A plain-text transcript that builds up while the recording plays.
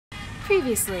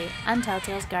Previously on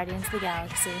Telltale's Guardians of the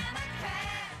Galaxy.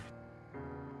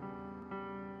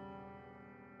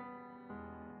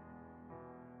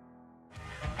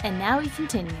 And now we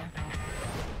continue.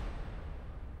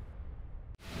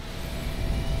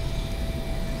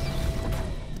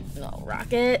 Oh,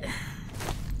 Rocket.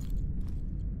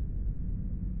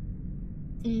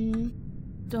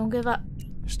 Don't give up.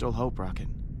 There's still hope, Rocket.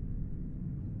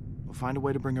 We'll find a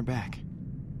way to bring her back.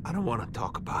 I don't want to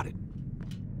talk about it.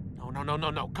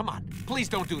 No. Come on. Please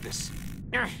don't do this.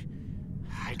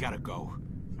 I gotta go.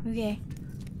 Okay.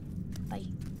 Bye.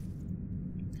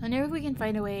 I wonder if we can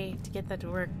find a way to get that to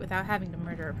work without having to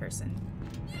murder a person.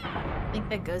 I think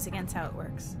that goes against how it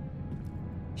works.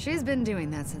 She's been doing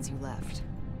that since you left.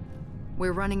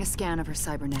 We're running a scan of her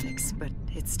cybernetics, but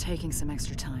it's taking some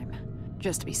extra time.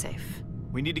 Just to be safe.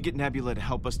 We need to get Nebula to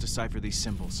help us decipher these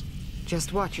symbols.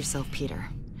 Just watch yourself, Peter.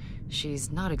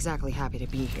 She's not exactly happy to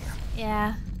be here.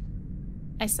 Yeah.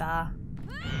 I saw.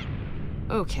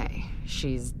 Okay,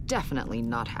 she's definitely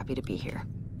not happy to be here.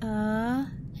 I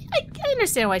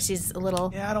understand why she's a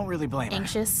little Yeah, I don't really blame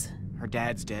anxious. her. Her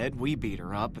dad's dead, we beat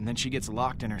her up, and then she gets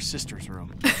locked in her sister's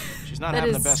room. She's not That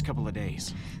having is- the best couple of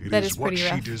days. That It is is what pretty she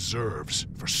rough. deserves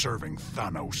for serving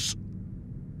Thanos.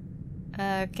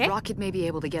 Okay. Rocket may be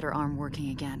able to get her arm working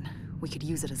again. We could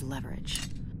use it as leverage.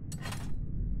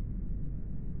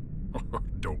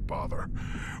 Don't bother.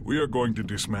 We are going to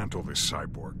dismantle this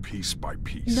cyborg piece by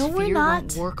piece. No, we're Fear not.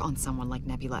 won't work on someone like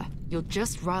Nebula. You'll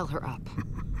just rile her up.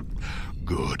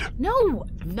 Good. No.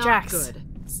 Not Drax. good.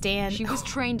 Stan. She was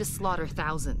trained to slaughter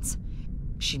thousands.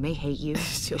 She may hate you,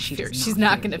 but she does She's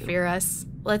not fear gonna you. fear us.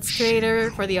 Let's trade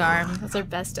her for the arm. That's our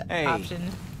best Hey. option.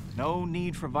 No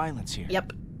need for violence here.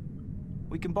 Yep.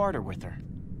 We can barter with her.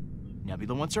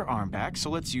 Nebula wants her arm back, so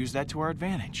let's use that to our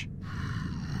advantage.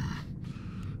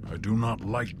 I do not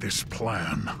like this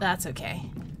plan. That's okay.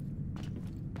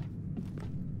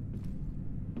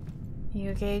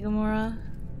 You okay, Gamora?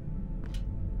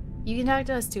 You can talk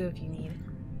to us too if you need.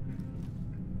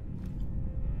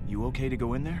 You okay to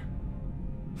go in there?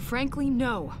 Frankly,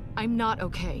 no. I'm not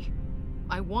okay.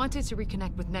 I wanted to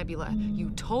reconnect with Nebula. You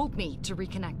told me to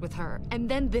reconnect with her, and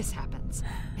then this happens.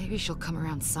 Maybe she'll come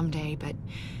around someday, but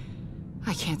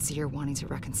I can't see her wanting to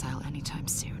reconcile anytime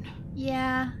soon.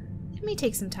 Yeah, it may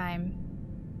take some time.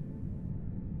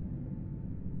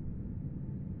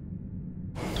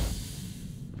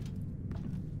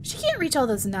 She can't reach all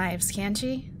those knives, can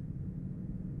she?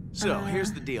 So,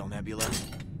 here's the deal, Nebula.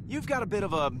 You've got a bit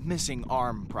of a missing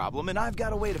arm problem, and I've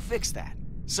got a way to fix that.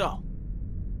 So,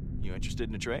 you interested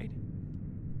in a trade?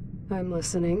 I'm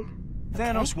listening.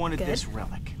 Thanos wanted good. this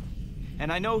relic.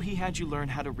 And I know he had you learn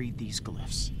how to read these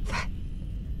glyphs.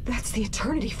 That's the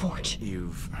Eternity Forge.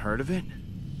 You've heard of it?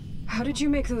 How did you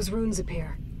make those runes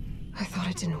appear? I thought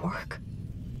it didn't work.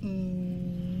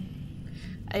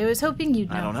 I was hoping you'd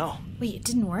know. I don't know. Wait, it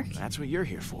didn't work? That's what you're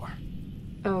here for.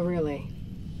 Oh, really?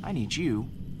 I need you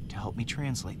to help me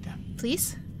translate them.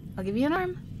 Please? I'll give you an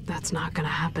arm. That's not gonna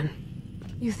happen.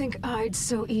 You think I'd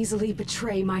so easily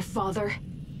betray my father?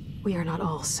 We are not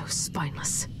all so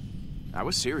spineless. I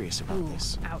was serious about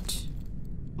this. Ouch.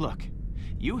 Look,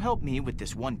 you help me with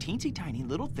this one teensy tiny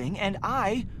little thing, and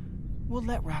I will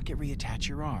let Rocket reattach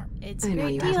your arm. It's I a know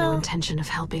great you deal. have no intention of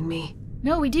helping me.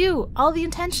 No, we do. All the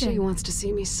intention. She wants to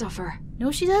see me suffer.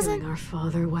 No, she Killing doesn't. our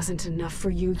father wasn't enough for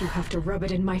you. You have to rub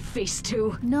it in my face,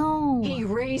 too. No. He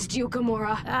raised you,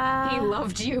 Gamora. He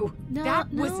loved you. No,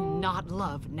 That no. was not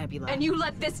love, Nebula. And you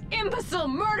let this imbecile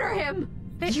murder him!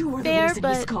 You were the Fair, reason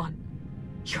he's but- gone.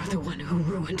 You're the one who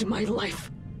ruined my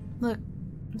life. Look,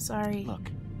 I'm sorry.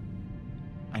 Look,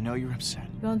 I know you're upset.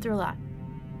 You're going through a lot.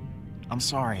 I'm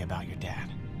sorry about your dad.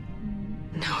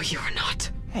 No, you are not.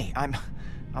 Hey, I'm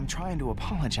trying to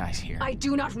apologize here. I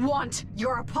do not want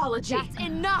your apology. That's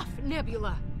enough,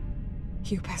 Nebula!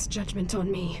 You pass judgment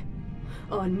on me,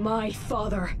 on my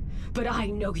father, but I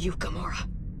know you, Gamora.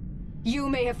 You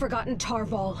may have forgotten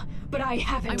Tarval, but I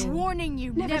haven't. I'm warning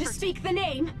you, Never never to speak the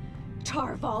name.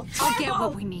 Tarval. I'll get Tarval!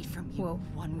 what we need from you,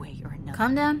 one way or another.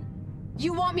 Calm down.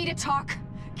 You want me to talk?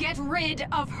 Get rid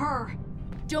of her.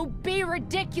 Don't be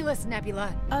ridiculous,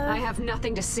 Nebula. I have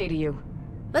nothing to say to you.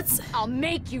 Let's I'll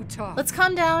make you talk.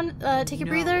 calm down. Take a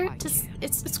No, breather. I Just can't.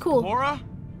 it's cool. Laura?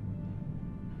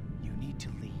 You need to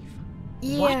leave.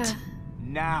 Yeah. What?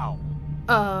 Now.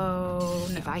 Oh,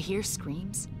 no. If I hear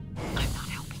screams, I'm not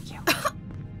helping you.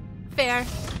 Fair,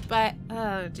 but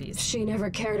oh jeez. She never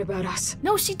cared about us.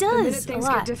 No, she The minute does a things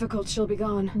get lot. difficult, she'll be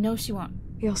gone. No, she won't.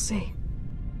 You'll see.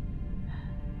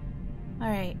 All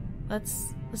right,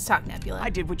 let's talk, Nebula. I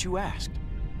did what you asked.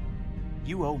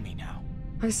 You owe me now.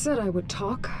 I said I would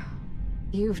talk.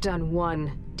 You've done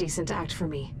one decent act for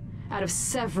me, out of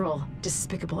several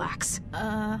despicable acts.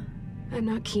 I'm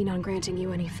not keen on granting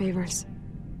you any favors.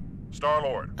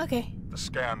 Star-Lord, Okay. the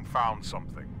scan found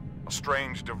something. A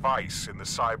strange device in the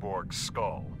cyborg's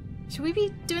skull. Should we be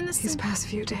doing this? These past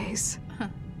few days,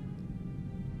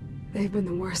 they've been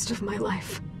the worst of my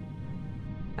life.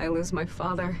 I lose my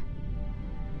father.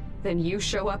 Then you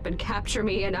show up and capture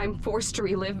me, and I'm forced to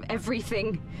relive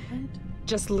everything. What?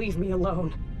 Just leave me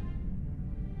alone.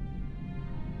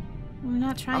 I'm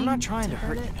not trying to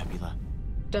hurt you, Nebula.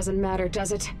 Doesn't matter,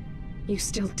 does it? You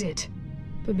still did.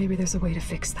 But maybe there's a way to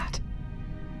fix that.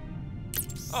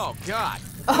 Oh, God.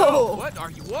 Oh! What are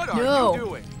you No.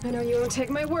 doing? I know you won't take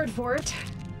my word for it.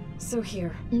 So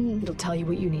here, it'll tell you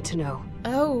what you need to know.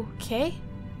 Okay.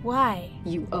 Why?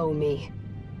 You owe me.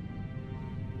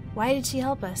 Why did she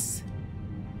help us?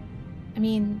 I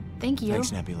mean, thank you.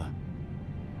 Thanks, Nebula.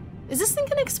 Is this thing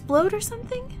gonna explode or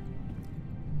something?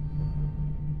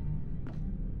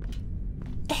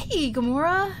 Hey,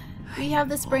 Gamora! We have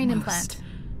this brain implant.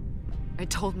 I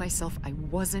told myself I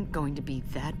wasn't going to be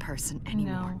that person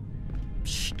anymore. No.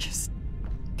 She just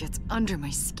gets under my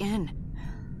skin.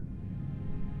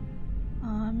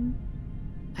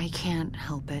 I can't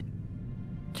help it.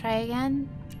 Try again?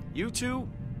 You two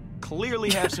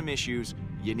clearly have some issues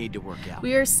you need to work out.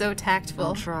 We are so tactful.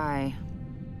 I'll try.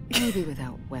 Maybe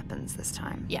without weapons this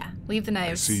time. Yeah, leave the I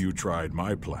knives. see you tried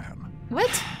my plan.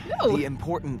 What? No. The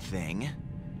important thing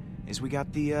is we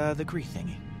got the Kree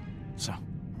thingy. So,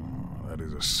 That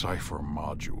is a cipher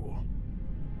module.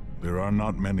 There are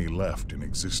not many left in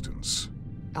existence.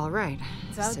 All right.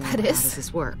 Is that what So that how is? does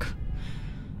this work?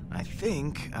 I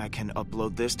think I can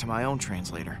upload this to my own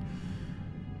translator.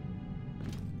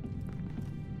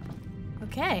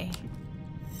 Okay.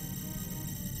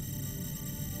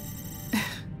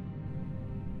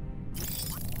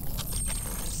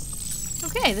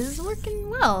 Okay, this is working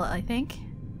well, I think.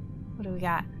 What do we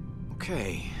got?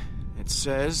 Okay, it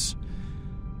says,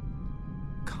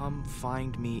 "Come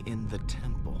find me in the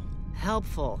temple."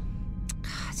 Helpful.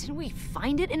 God, didn't we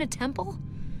find it in a temple?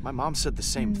 My mom said the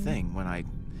same thing when I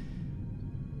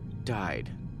died.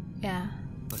 Yeah.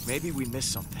 But maybe we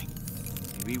missed something.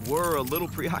 We were a little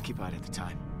preoccupied at the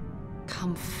time.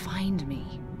 Come find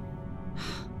me.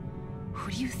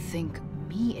 Who do you think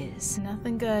me is?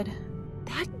 Nothing good.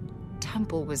 That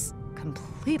temple was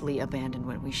completely abandoned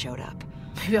when we showed up.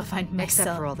 Maybe I'll find myself.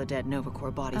 Except for all the dead Nova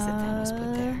Corps bodies that Thanos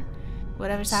put there.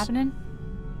 Whatever's happening?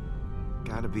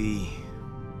 Gotta be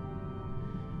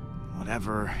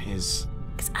whatever is.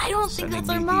 Because I don't think Sending that's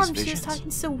our me mom. these She was visions.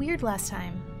 talking so weird last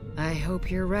time. I hope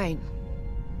you're right.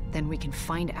 Then we can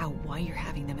find out why you're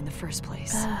having them in the first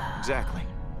place. Exactly.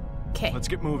 Okay. Let's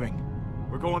get moving.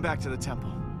 We're going back to the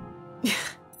temple.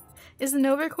 Is the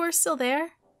Nova Corps still there?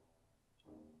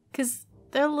 Because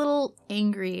they're a little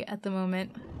angry at the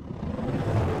moment.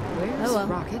 Where's Oh, well.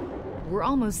 Rocket? We're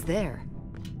almost there.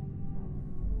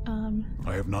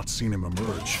 I have not seen him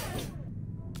emerge.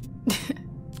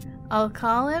 I'll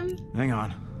call him. Hang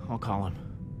on, I'll call him.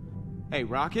 Hey,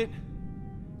 Rocket,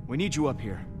 we need you up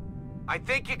here. I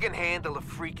think you can handle a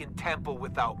freaking temple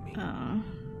without me. Oh.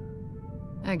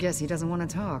 I guess he doesn't want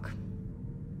to talk.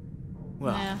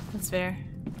 Well, Yeah, that's fair.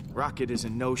 Rocket is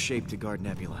in no shape to guard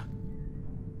Nebula.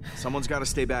 Someone's got to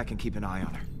stay back and keep an eye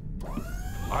on her.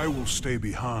 I will stay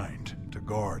behind to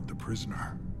guard the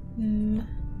prisoner.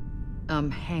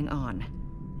 Hang on.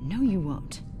 No, you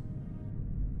won't.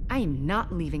 I am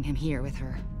not leaving him here with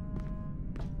her.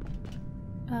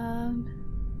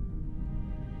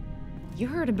 You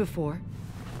heard him before.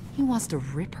 He wants to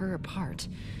rip her apart.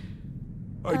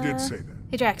 I did say that.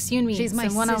 Hey, Drax, you and me. She's my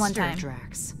some one-on-one sister, time.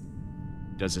 Drax.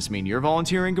 Does this mean you're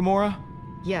volunteering, Gamora?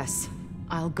 Yes,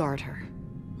 I'll guard her.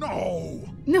 No!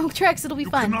 No, Drax, it'll be You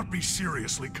fun. cannot be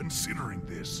seriously considering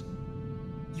this.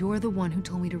 You're the one who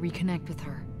told me to reconnect with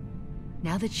her.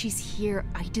 Now that she's here,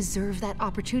 I deserve that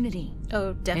opportunity.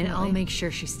 Oh, definitely. And I'll make sure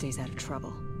she stays out of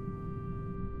trouble.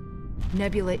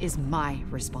 Nebula is my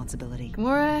responsibility.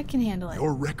 Gamora can handle it.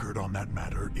 Your record on that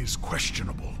matter is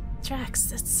questionable. Drax,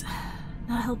 that's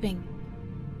not helping.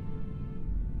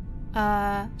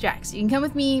 Drax, you can come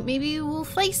with me. Maybe we'll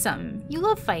fight some. You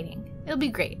love fighting. It'll be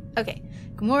great. Okay,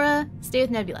 Gamora, stay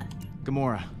with Nebula.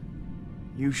 Gamora,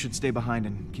 you should stay behind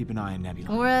and keep an eye on Nebula.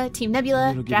 Gamora, Team Nebula.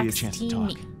 It'll give you a Drax, chance to Team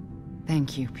talk. me.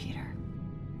 Thank you, Peter.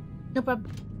 No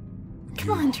problem.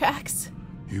 Come on, Drax.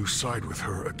 You side with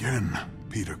her again,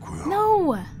 Peter Quill.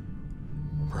 No.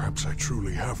 Perhaps I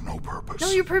truly have no purpose.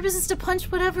 No, your purpose is to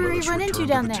punch whatever Let you us run into return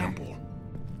down to the there. temple.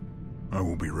 I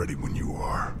will be ready when you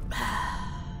are.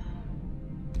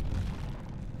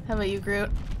 How about you, Groot?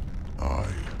 I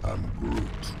am Groot.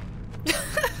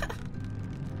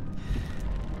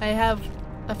 I have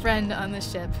a friend on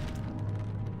this ship.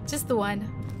 Just the one.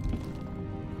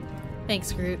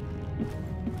 Thanks, Groot.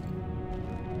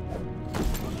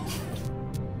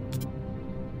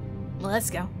 Well, let's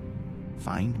go.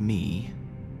 Find me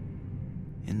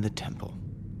in the temple.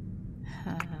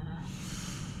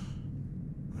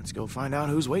 Let's go find out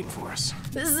who's waiting for us.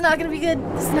 This is not gonna be good.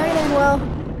 This is not gonna end well.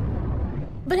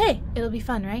 But hey, it'll be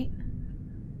fun, right?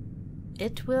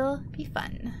 It will be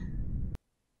fun.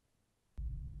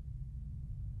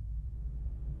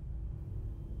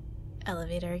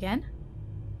 Elevator again.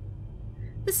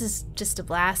 This is just a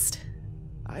blast.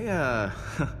 I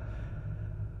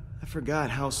forgot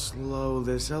how slow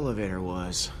this elevator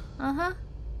was. Uh-huh.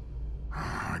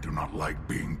 I do not like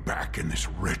being back in this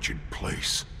wretched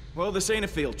place. Well, this ain't a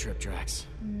field trip, Drax.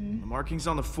 The markings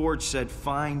on the forge said,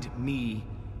 find me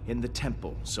in the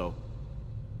temple. So,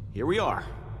 here we are.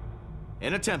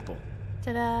 In a temple.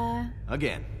 Ta-da.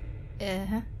 Again.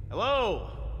 Uh-huh. Hello?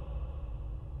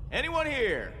 Anyone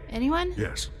here? Anyone?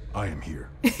 Yes, I am here,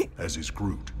 as is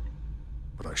Groot.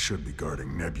 But I should be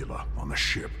guarding Nebula on the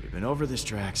ship. We've been over this,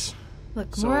 Drax.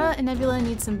 Look, So, Gamora and Nebula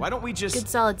need some Why don't we just good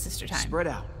solid sister time. spread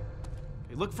out?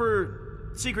 Okay, look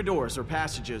for secret doors or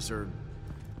passages or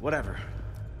whatever.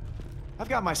 I've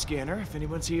got my scanner. If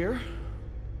anyone's here,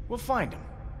 we'll find them.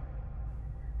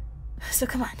 So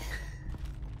come on.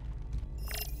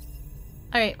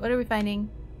 Alright, what are we finding?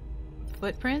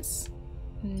 Footprints?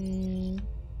 Let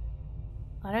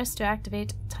us to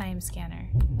activate time scanner.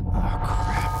 Oh,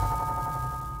 crap.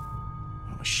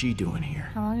 What was she doing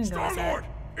here? How long ago was that? Star-Lord,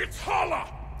 it's Hala!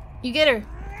 You get her.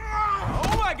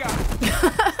 Oh my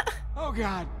god! Oh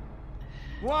god.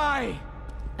 Why?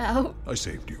 Oh. I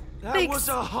saved you. That Thanks. was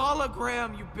a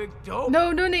hologram, you big dope.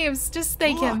 No, no names. Just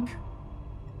thank him. Look.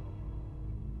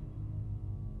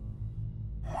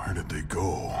 Where did they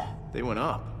go? They went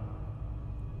up.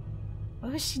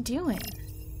 What was she doing?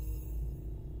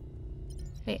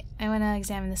 Wait, I want to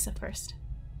examine this stuff first.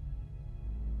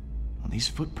 Well, these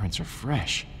footprints are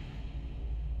fresh.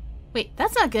 Wait,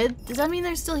 that's not good. Does that mean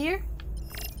they're still here?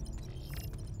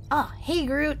 Oh, hey,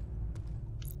 Groot.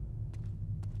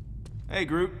 Hey,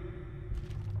 Groot.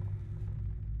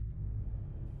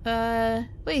 What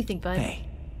do you think, bud? Hey.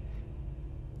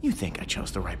 You think I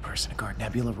chose the right person to guard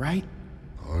Nebula, right?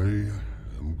 I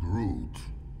am Groot.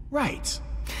 Right.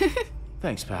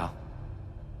 Thanks, pal.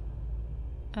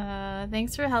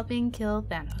 Thanks for helping kill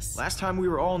Thanos. Last time we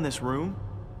were all in this room,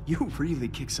 you really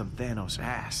kicked some Thanos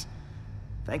ass.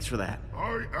 Thanks for that.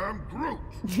 I am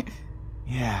Groot.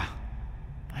 Yeah.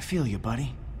 I feel you,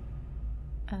 buddy.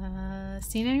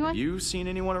 Seen anyone? Have you seen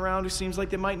anyone around who seems like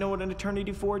they might know what an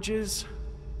Eternity Forge is?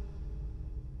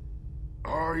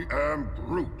 I am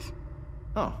Groot.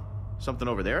 Oh, something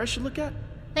over there I should look at?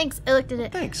 Thanks, I looked at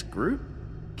it. Thanks, Groot.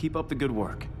 Keep up the good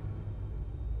work.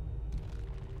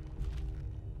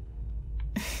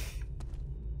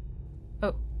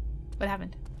 Oh, what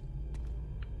happened?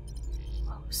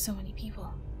 Oh, so many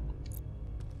people.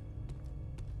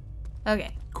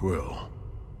 Okay, Quill,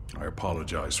 I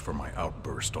apologize for my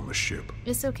outburst on the ship.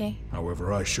 it's okay.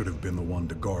 However, I should have been the one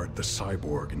to guard the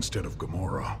cyborg instead of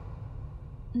Gamora.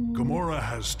 Gamora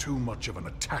has too much of an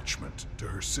attachment to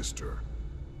her sister.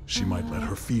 She might let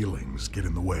her feelings get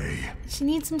in the way. She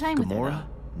needs some time with her, Gamora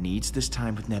though. needs this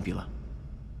time with Nebula.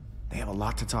 They have a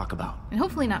lot to talk about. And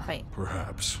hopefully not fight.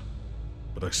 Perhaps.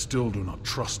 But I still do not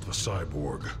trust the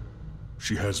cyborg.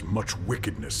 She has much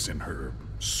wickedness in her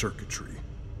circuitry.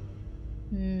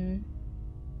 Does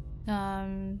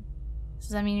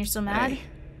that mean you're still mad? Hey,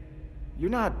 you're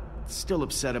not still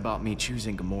upset about me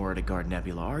choosing Gamora to guard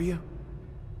Nebula, are you?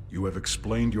 You have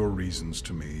explained your reasons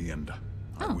to me, and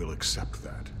I Oh. will accept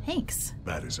that. Thanks.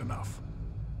 That is enough.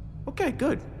 Okay,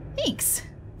 good. Thanks.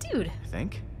 Dude. I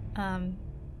think. That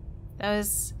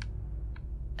was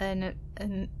an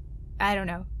I don't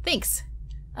know. Thanks.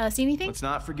 See anything? Let's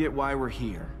not forget why we're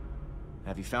here.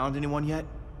 Have you found anyone yet?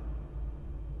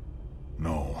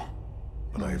 No.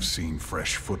 But I have seen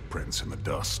fresh footprints in the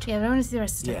dust. Yeah, but I want to see the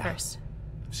rest of the stuff Yeah. first.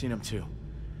 I've seen them too.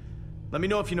 Let me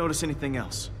know if you notice anything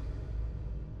else.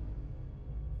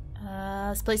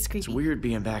 This place is It's creepy. weird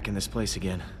being back in this place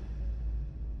again.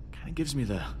 Kinda gives me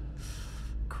the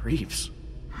creeps.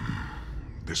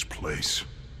 This place.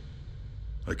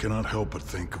 I cannot help but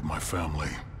think of my family,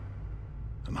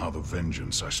 and how the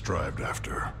vengeance I strived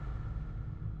after,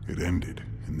 it ended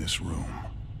in this room.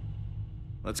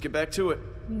 Let's get back to it.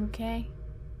 You okay?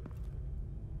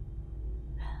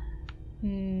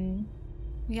 We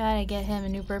gotta get him a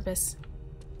new purpose.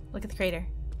 Look at the crater.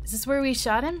 Is this where we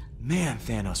shot him? Man,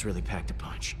 Thanos really packed a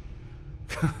punch.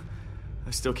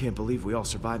 I still can't believe we all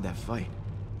survived that fight.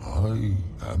 I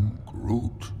am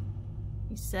Groot.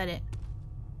 You said it.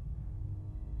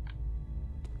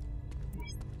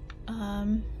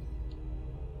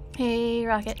 Hey,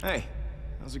 Rocket. Hey,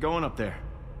 how's it going up there?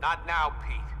 Not now,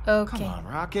 Pete. Okay. Come on,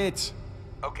 Rocket.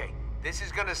 Okay, this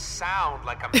is gonna sound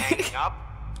like I'm hanging up,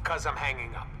 because I'm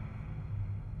hanging up.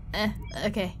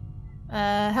 Okay.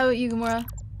 How about you, Gamora?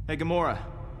 Hey, Gamora.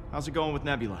 How's it going with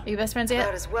Nebula? Are you best friends About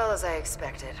yet? as well as I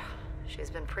expected. She's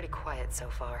been pretty quiet so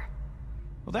far.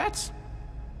 Well, that's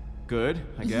good,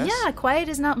 I guess. Yeah, quiet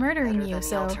is not murdering Better you, than the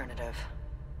so. alternative.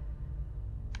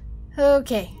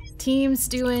 Okay. Team's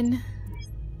doing.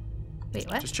 Wait,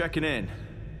 what? Just checking in.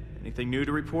 Anything new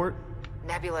to report?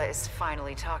 Nebula is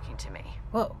finally talking to me.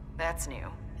 Whoa. That's new.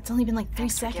 It's only been like 3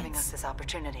 Thanks for giving us seconds. this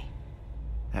opportunity.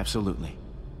 Absolutely.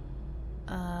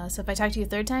 So if I talk to you a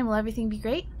third time, will everything be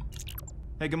great?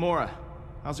 Hey, Gamora.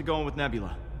 How's it going with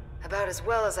Nebula? About as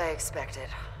well as I expected.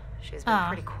 She's been Aw,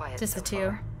 pretty quiet just so the two.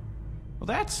 far. Well,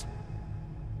 that's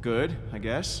good, I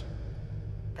guess.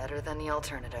 Better than the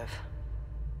alternative.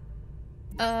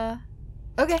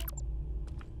 Okay.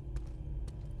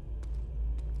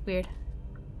 Weird.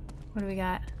 What do we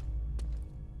got?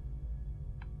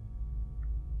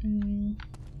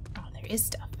 Oh, there is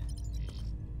stuff.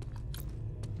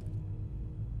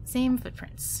 Same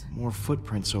footprints. More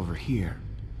footprints over here.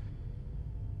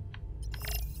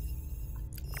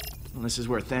 Well, this is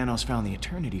where Thanos found the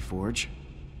Eternity Forge.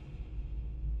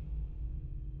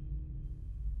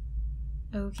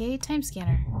 Okay, time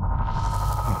scanner.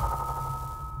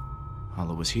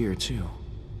 Hala was here, too.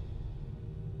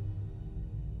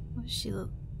 What is she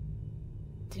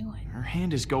doing? Her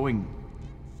hand is going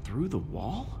through the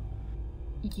wall?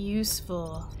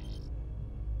 Useful.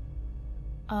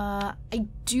 I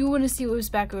do want to see what was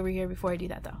back over here before I do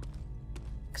that, though.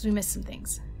 Because we missed some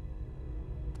things.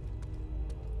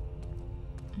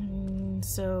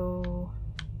 So...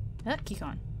 keep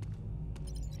going.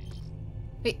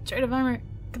 Wait, chart of armor.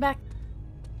 Come back.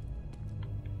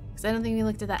 Because I don't think we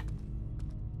looked at that.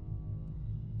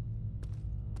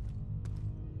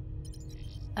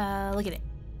 Look at it.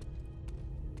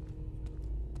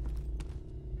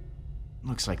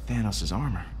 Looks like Thanos'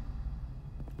 armor.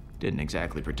 Didn't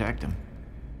exactly protect him.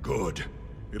 Good.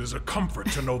 It is a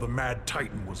comfort to know the Mad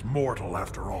Titan was mortal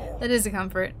after all. That is a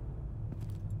comfort.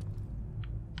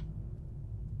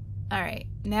 Alright,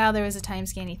 now there was a time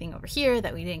scanning thing over here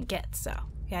that we didn't get, so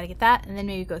we gotta get that and then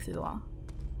maybe go through the wall.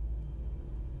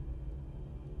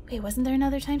 Wait, wasn't there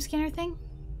another time scanner thing?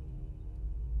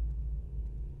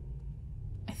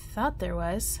 I thought there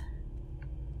was.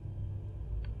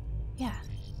 Yeah.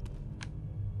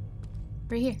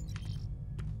 Right here.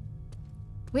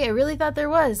 Wait, I really thought there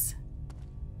was.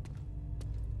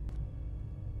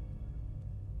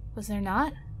 Was there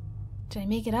not? Did I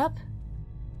make it up?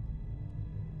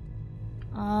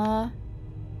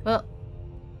 Well,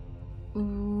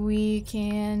 we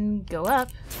can go up.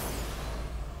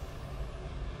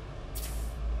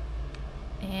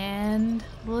 And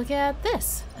look at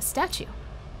this, a statue.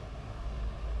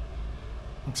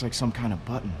 Looks like some kind of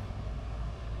button.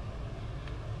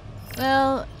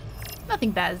 Well, nothing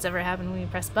bad has ever happened when we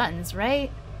press buttons, right?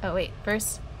 Oh wait,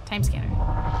 first, time scanner.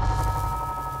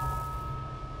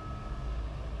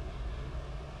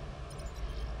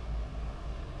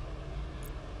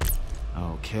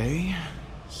 Okay,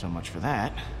 so much for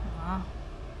that. Aw,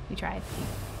 we tried.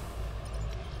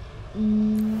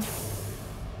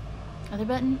 Other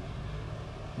button?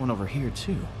 One over here,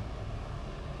 too.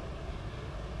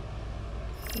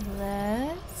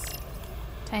 Let's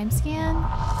time scan.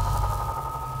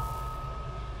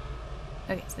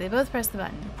 Okay, so they both press the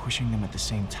button. Pushing them at the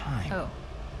same time. Oh.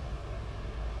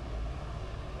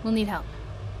 We'll need help.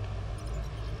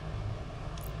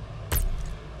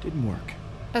 Didn't work.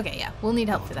 Okay, yeah, we'll need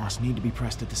help for that. Must need to be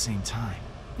pressed at the same time.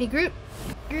 Hey, Groot!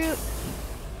 Groot!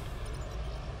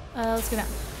 Let's go down.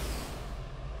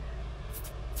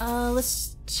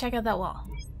 Let's check out that wall.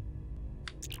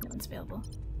 No one's available.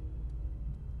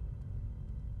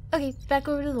 Okay, back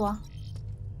over to the wall.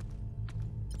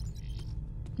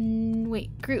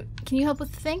 Wait, Groot, can you help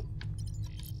with the thing?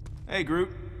 Hey, Groot.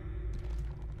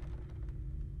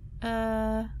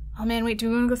 Oh man, wait, do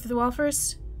we want to go through the wall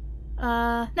first?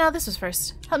 No, this was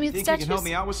first. Help me with the Think you statues. can help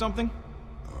me out with something?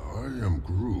 I am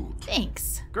Groot.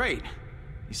 Thanks. Great.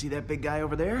 You see that big guy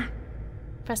over there?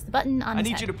 Press the button on I his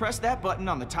need head. you to press that button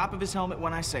on the top of his helmet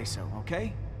when I say so,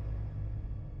 okay?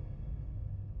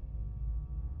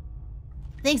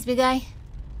 Thanks, big guy.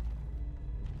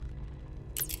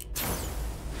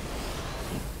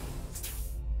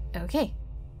 Okay.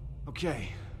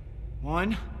 Okay.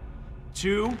 1,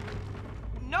 2...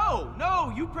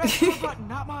 No, you pressed your button,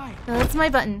 not mine. No, that's my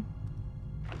button.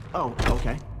 Oh,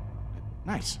 okay.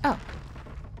 Nice. Oh.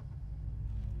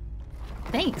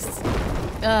 Thanks.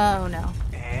 Oh, no.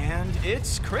 And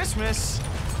it's Christmas.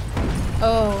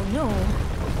 Oh no.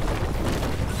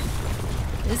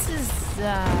 This is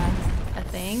a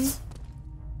thing.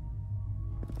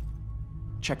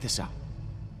 Check this out.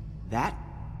 That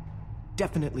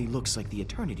definitely looks like the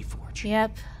Eternity Forge.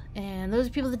 Yep. And those are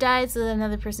people that died so that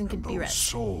another person could And be those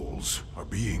rescued. souls are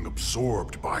being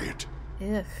absorbed by it.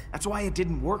 Ugh. That's why it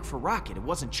didn't work for Rocket. It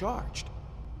wasn't charged.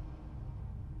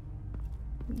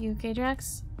 You okay,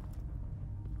 Drax?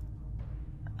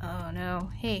 Oh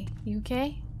no. Hey, you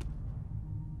okay?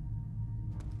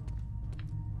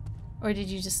 Or did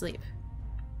you just leave?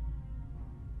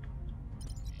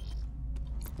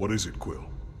 What is it, Quill?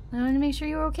 I wanted to make sure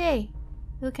you were okay.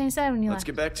 You look kind of sad when you Let's left.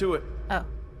 get back to it. Oh.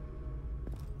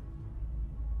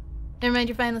 Never mind,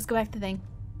 you're fine. Let's go back to the thing.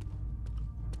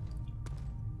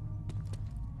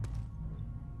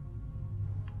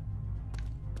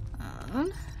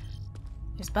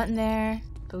 There's a button there,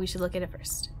 but we should look at it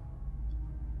first.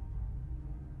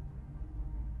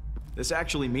 This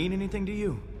actually mean anything to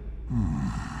you?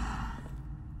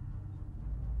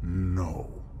 No,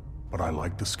 but I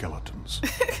like the skeletons.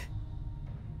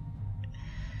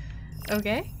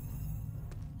 Okay.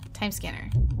 Time scanner.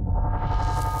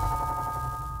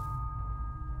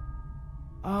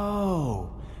 Oh,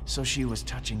 so she was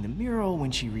touching the mural when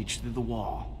she reached through the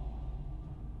wall.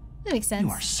 That makes sense. You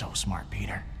are so smart,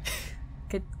 Peter.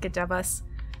 Good job, us.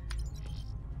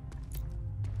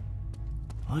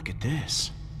 Look at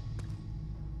this.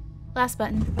 Last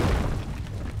button.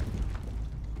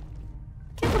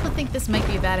 Can't help but think this might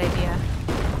be a bad idea.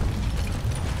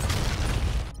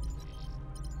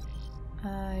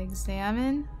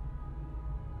 Examine.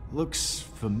 Looks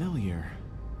familiar.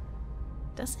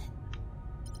 Does it?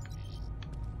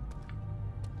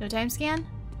 No time scan?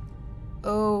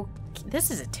 Oh, this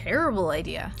is a terrible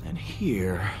idea. And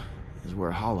here is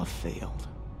where Hala failed.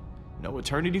 No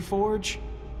Eternity Forge,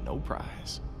 no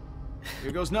prize.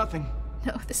 Here goes nothing.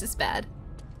 No, this is bad.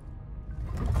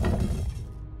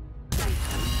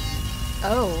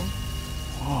 Oh.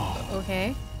 Whoa.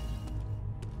 Okay.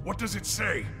 What does it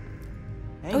say?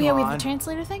 Hang Oh yeah, we have on. the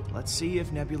translator thing? Let's see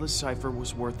if Nebula's cipher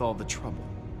was worth all the trouble.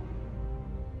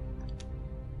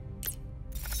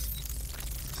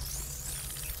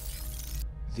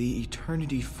 The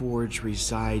Eternity Forge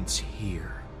resides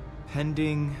here,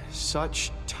 pending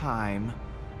such time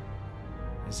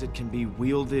as it can be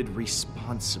wielded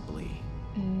responsibly.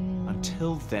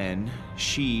 Until then,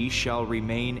 she shall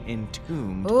remain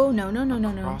entombed Oh, no.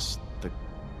 across the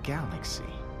galaxy.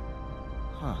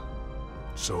 Huh.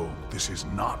 So, this is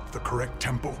not the correct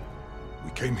temple?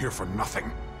 We came here for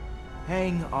nothing.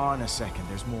 Hang on a second,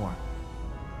 there's more.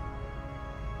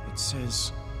 It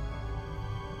says...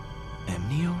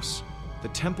 Emnios? The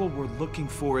temple we're looking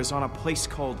for is on a place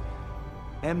called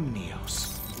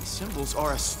Emnios. These symbols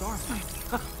are a starlight.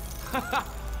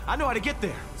 I know how to get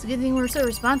there. It's a good thing we're so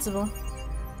responsible.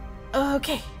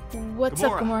 Okay. What's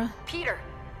up, Gamora. Gamora? Peter!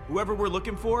 Whoever we're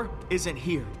looking for isn't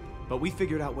here, but we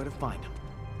figured out where to find him.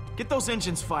 Get those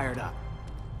engines fired up.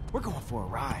 We're going for a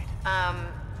ride.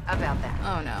 About that.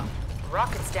 Oh no.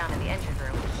 Rocket's down in the engine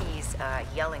room. He's,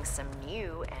 yelling some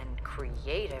new and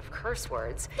creative curse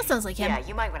words. That sounds like him. Yeah,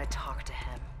 you might want to talk to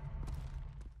him.